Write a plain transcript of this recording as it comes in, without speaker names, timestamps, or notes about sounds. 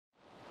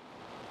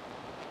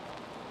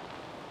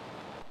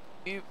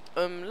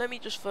Let me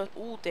just first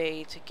all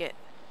day to get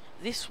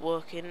this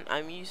working.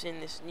 I'm using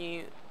this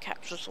new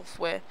capture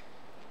software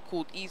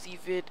called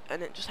EasyVid,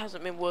 and it just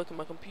hasn't been working.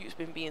 My computer's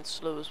been being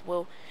slow as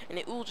well, and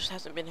it all just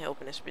hasn't been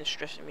helping. It's been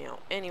stressing me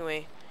out.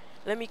 Anyway,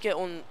 let me get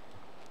on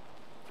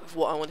with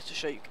what I wanted to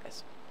show you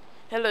guys.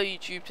 Hello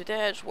YouTube,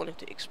 today I just wanted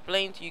to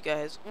explain to you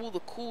guys all the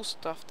cool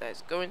stuff that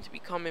is going to be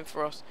coming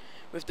for us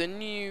with the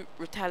new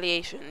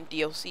Retaliation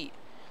DLC.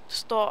 To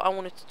start, I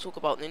wanted to talk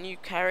about the new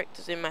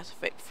characters in Mass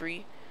Effect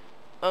 3.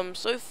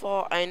 So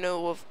far I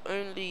know of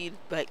only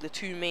like the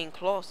two main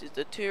classes,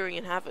 the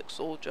Turian Havoc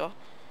Soldier.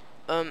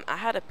 I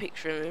had a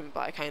picture of him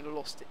but I kinda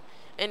lost it.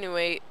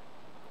 Anyway,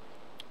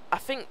 I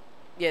think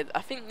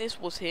this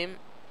was him,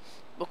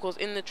 because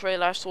in the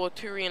trailer I saw a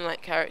Turian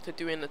like character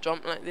doing a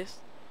jump like this.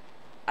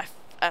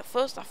 At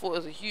first I thought it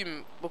was a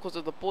human because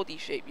of the body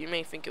shape. You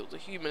may think it was a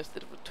human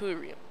instead of a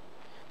Turian,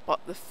 but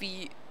the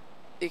feet,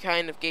 it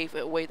kind of gave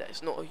it away that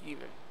it's not a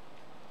human.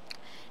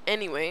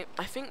 Anyway,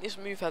 I think this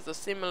move has a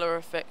similar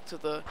effect to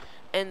the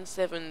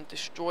N7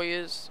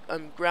 Destroyer's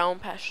ground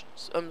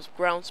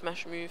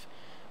smash move,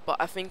 but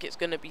I think it's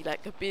gonna be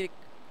like a big,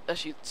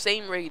 actually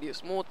same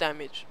radius, more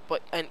damage,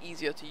 and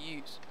easier to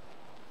use.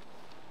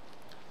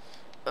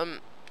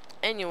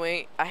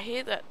 Anyway, I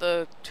hear that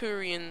the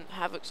Turian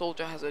Havoc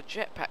Soldier has a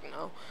jetpack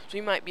now, so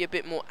he might be a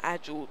bit more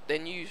agile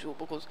than usual,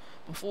 because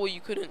before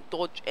you couldn't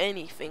dodge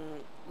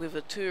anything with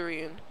a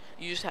Turian.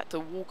 You just had to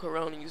walk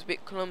around and he was a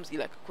bit clumsy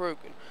like a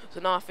Krogan. So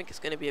now I think it's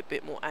going to be a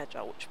bit more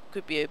agile, which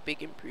could be a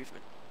big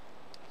improvement.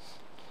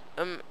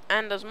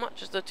 And as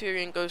much as the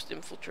Turian goes to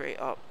infiltrate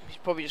he's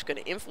probably just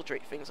going to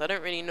infiltrate things. I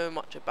don't really know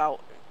much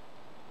about him.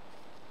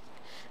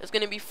 There's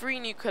going to be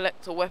 3 new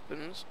collector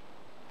weapons,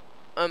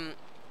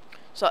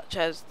 such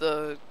as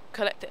the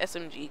collector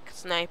SMG,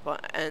 sniper,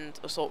 and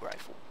assault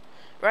rifle.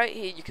 Right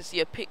here you can see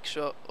a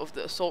picture of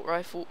the assault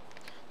rifle.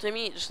 To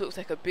me it just looks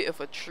like a bit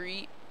of a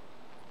tree,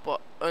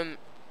 but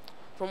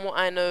from what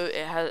I know,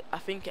 I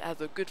think it has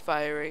a good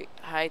fire rate,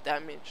 high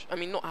damage. I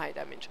mean, not high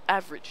damage,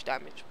 average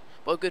damage,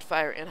 but a good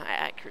fire rate and high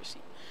accuracy.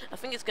 I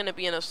think it's going to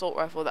be an assault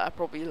rifle that I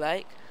probably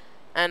like,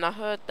 and I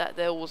heard that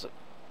there was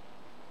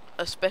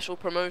a special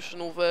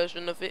promotional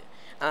version of it,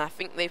 and I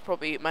think they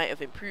probably might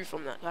have improved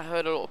from that. I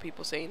heard a lot of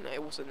people saying that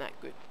it wasn't that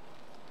good.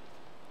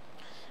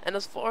 And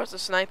as far as the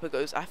sniper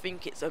goes, I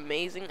think it's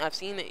amazing. I've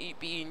seen it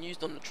being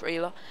used on the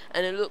trailer,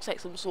 and it looks like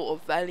some sort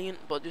of Valiant,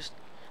 but just,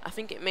 I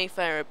think it may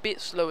fire a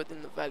bit slower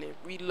than the Valiant,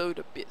 reload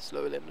a bit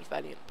slower than the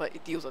Valiant, but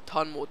it deals a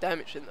ton more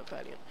damage than the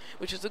Valiant,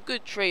 which is a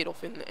good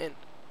trade-off in the end.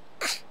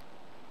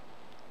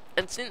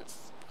 And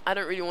since I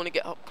don't really want to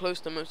get up close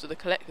to most of the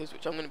collectors,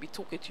 which I'm going to be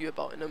talking to you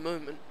about in a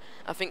moment,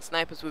 I think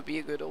snipers would be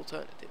a good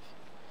alternative.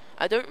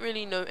 I don't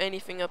really know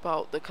anything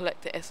about the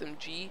collector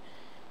SMG,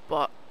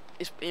 but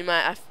it's, in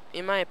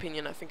my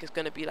opinion, I think it's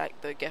going to be like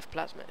the Geth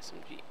Plasma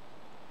SMG.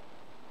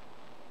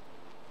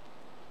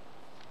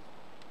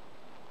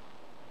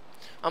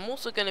 I'm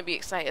also going to be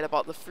excited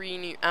about the 3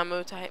 new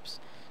ammo types,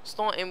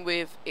 starting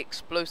with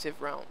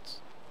explosive rounds.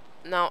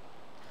 Now,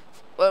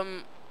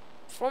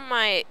 from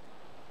my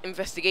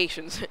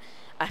investigations,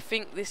 I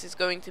think this is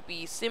going to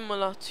be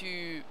similar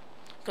to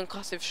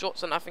concussive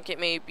shots, and I think it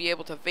may be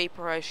able to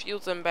vaporize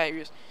shields and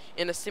barriers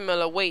in a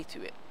similar way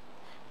to it.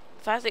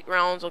 Phasic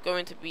rounds are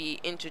going to be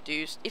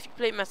introduced. If you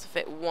play Mass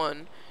Effect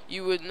 1,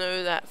 you would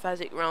know that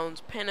phasic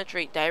rounds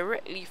penetrate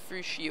directly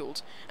through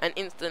shields and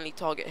instantly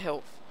target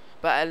health,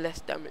 but at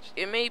less damage.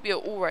 It may be an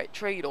alright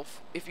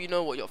trade-off if you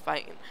know what you're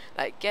fighting.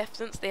 Like Geth,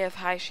 since they have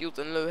high shields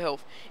and low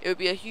health, it would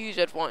be a huge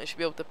advantage to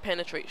be able to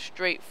penetrate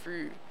straight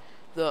through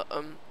the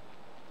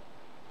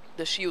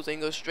shields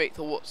and go straight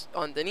to what's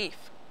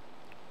underneath.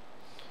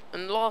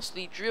 And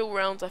lastly, drill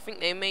rounds, I think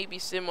they may be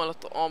similar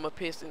to armor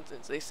piercing,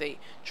 since they say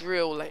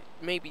drill, like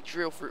maybe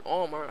drill through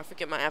armor. I think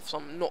it might have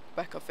some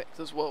knockback effect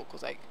as well,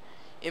 because like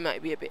it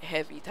might be a bit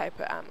heavy type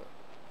of ammo.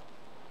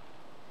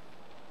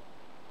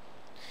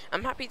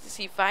 I'm happy to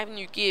see 5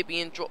 new gear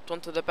being dropped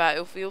onto the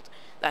battlefield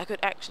that could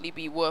actually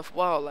be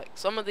worthwhile. Like,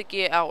 some of the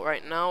gear out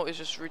right now is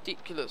just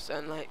ridiculous,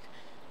 and like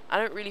I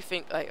don't really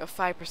think like a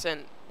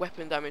 5%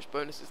 weapon damage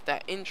bonus is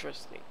that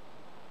interesting.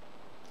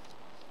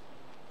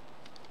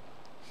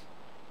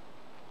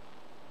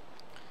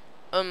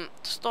 To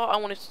start, I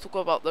wanted to talk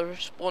about the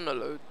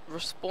respawner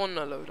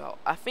loadout.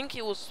 I think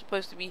it was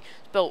supposed to be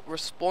spelled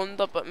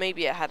responder, but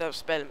maybe it had a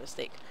spelling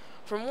mistake.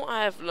 From what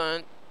I have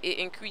learned, it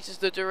increases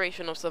the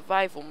duration of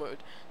survival mode,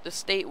 the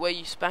state where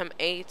you spam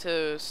A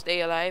to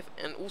stay alive,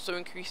 and also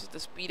increases the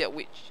speed at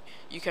which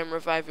you can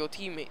revive your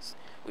teammates,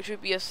 which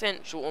would be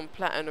essential on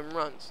platinum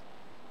runs.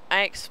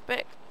 I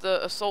expect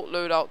the assault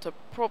loadout to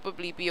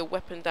probably be a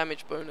weapon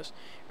damage bonus,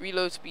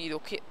 reload speed,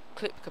 or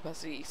clip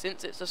capacity.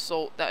 Since it's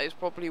assault, that is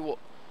probably what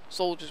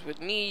soldiers would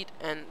need.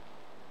 And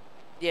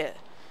yeah,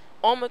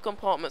 armor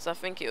compartments, I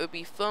think it would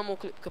be thermal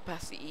clip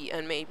capacity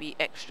and maybe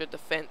extra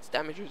defense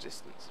damage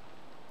resistance.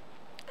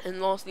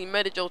 And lastly,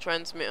 Medigel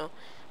transmitter.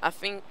 I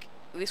think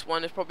this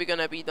one is probably going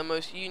to be the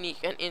most unique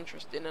and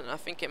interesting, and I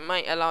think it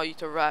might allow you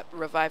to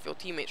revive your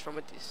teammates from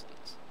a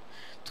distance.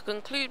 To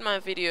conclude my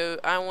video,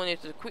 I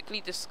wanted to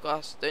quickly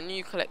discuss the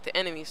new collector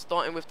enemies,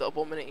 starting with the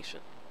Abomination.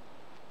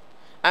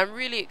 I'm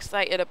really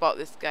excited about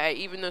this guy,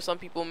 even though some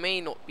people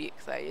may not be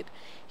excited.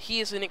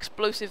 He is an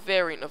explosive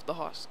variant of the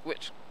Husk,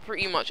 which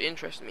pretty much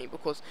interests me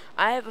because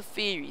I have a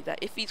theory that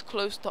if he's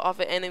close to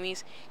other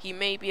enemies, he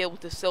may be able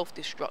to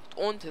self-destruct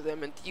onto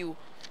them and deal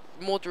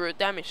moderate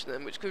damage to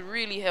them, which could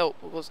really help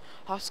because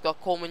Husks are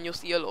common. You'll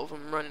see a lot of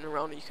them running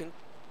around, and you can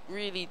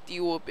really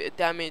deal a bit of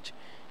damage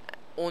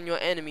on your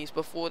enemies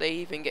before they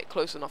even get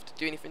close enough to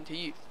do anything to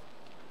you.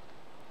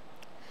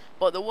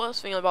 But the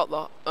worst thing about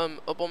the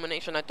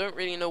Abomination, I don't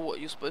really know what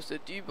you're supposed to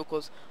do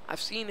because I've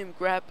seen him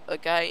grab a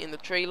guy in the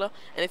trailer,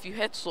 and if you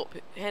head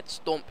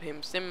stomp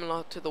him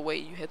similar to the way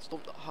you head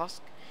stomp the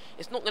Husk,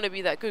 it's not going to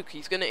be that good.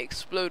 He's going to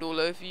explode all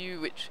over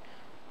you,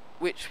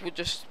 which would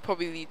just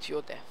probably lead to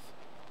your death.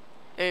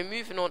 And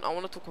moving on, I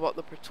want to talk about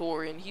the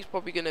Praetorian. He's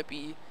probably going to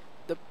be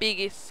the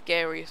biggest,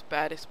 scariest,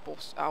 baddest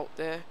boss out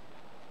there.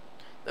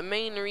 The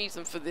main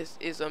reason for this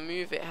is a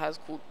move it has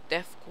called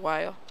Death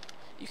Choir.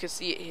 You can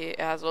see it here. It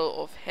has a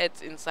lot of heads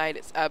inside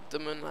its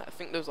abdomen. Like, I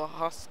think those are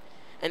husks,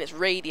 and it's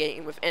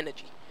radiating with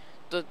energy.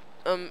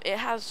 It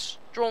has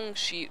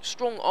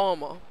strong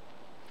armor,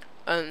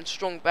 and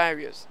strong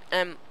barriers.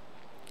 And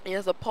it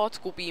has a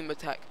particle beam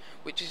attack,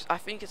 which is, I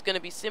think, it's going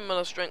to be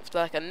similar strength to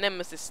like a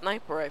Nemesis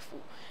sniper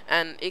rifle,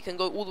 and it can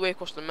go all the way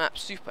across the map,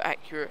 super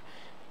accurate,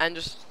 and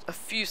just a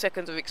few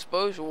seconds of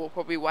exposure will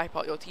probably wipe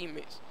out your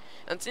teammates.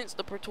 And since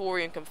the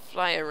Praetorian can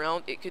fly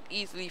around, it could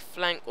easily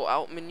flank or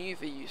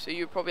outmaneuver you, so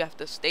you'd probably have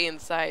to stay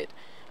inside,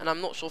 and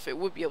I'm not sure if it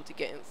would be able to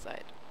get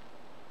inside.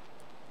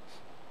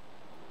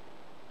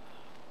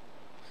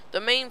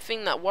 The main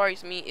thing that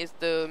worries me is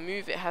the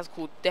move it has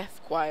called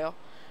Death Choir,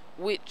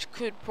 which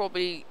could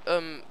probably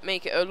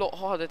make it a lot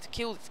harder to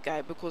kill this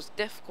guy, because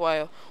Death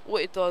Choir,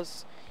 what it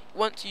does,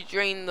 once you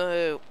drain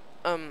the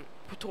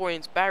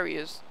Praetorian's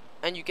barriers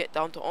and you get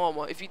down to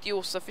armor, if you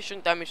deal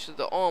sufficient damage to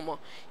the armor,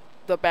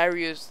 the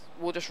barriers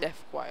will just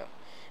Death Choir,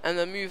 and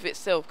the move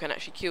itself can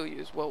actually kill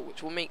you as well,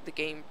 which will make the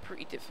game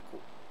pretty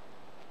difficult.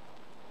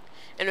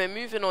 Anyway,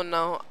 moving on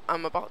now,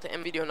 I'm about to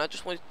end the video, and I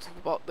just wanted to talk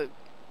about the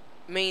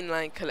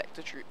mainline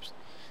collector troops.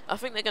 I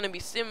think they're going to be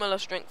similar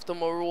strength to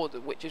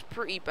Marauder, which is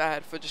pretty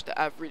bad for just the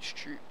average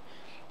troop.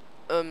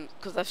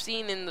 Because I've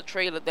seen in the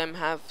trailer them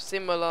have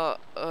similar,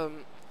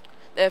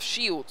 they have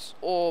shields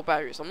or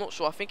barriers. I'm not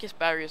sure, I think it's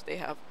barriers they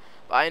have,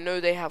 but I know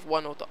they have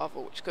one or the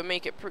other, which could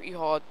make it pretty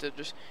hard to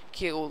just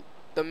kill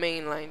the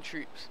mainline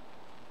troops.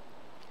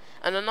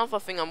 And another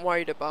thing I'm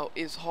worried about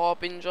is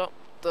Harbinger,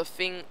 the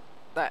thing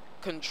that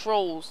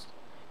controls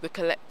the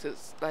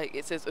collectors. Like,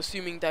 it says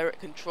assuming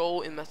direct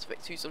control in Mass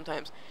Effect 2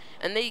 sometimes,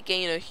 and they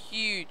gain a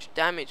huge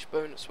damage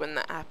bonus when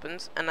that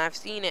happens, and I've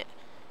seen it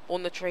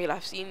on the trailer.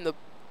 I've seen the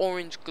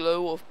orange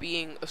glow of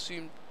being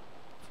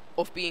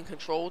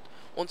controlled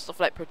on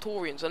stuff like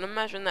Praetorians, and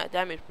imagine that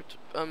damage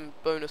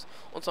bonus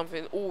on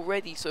something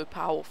already so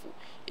powerful.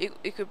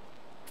 It could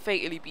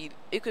fatally be,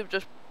 it could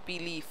just be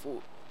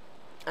lethal,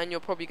 and you're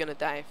probably gonna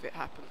die if it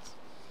happens.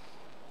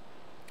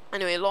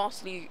 Anyway,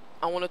 lastly,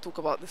 I want to talk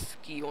about the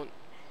Scion.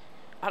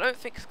 I don't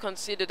think it's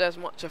considered as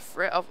much a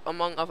threat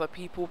among other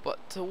people,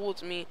 but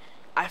towards me,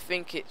 I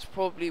think it's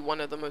probably one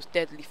of the most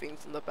deadly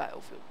things in the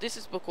battlefield. This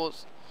is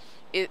because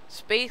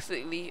it's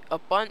basically a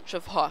bunch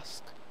of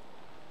husk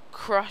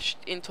crushed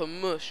into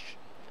mush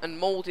and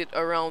molded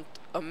around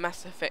a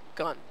Mass Effect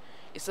gun.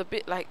 It's a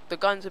bit like, the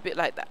gun's a bit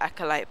like the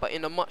Acolyte, but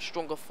in a much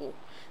stronger form,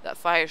 that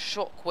fires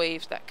shock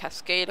waves that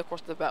cascade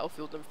across the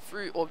battlefield and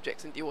through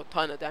objects and deal a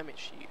ton of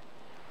damage to you.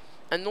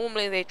 And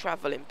normally they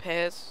travel in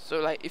pairs, so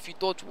like if you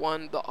dodge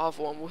one, the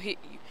other one will hit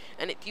you,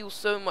 and it deals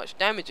so much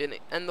damage in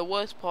it. And the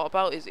worst part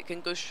about it is it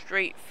can go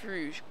straight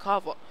through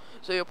cover,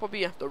 so you'll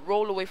probably have to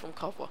roll away from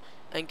cover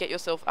and get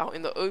yourself out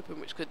in the open,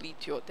 which could lead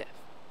to your death.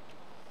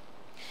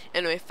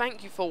 Anyway,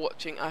 thank you for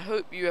watching. I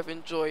hope you have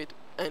enjoyed,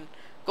 and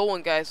go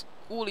on guys,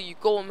 all of you,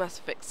 go on Mass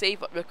Effect,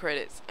 save up your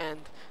credits,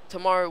 and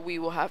tomorrow we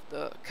will have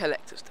the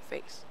collectors to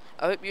face.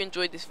 I hope you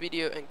enjoyed this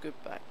video, and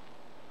goodbye.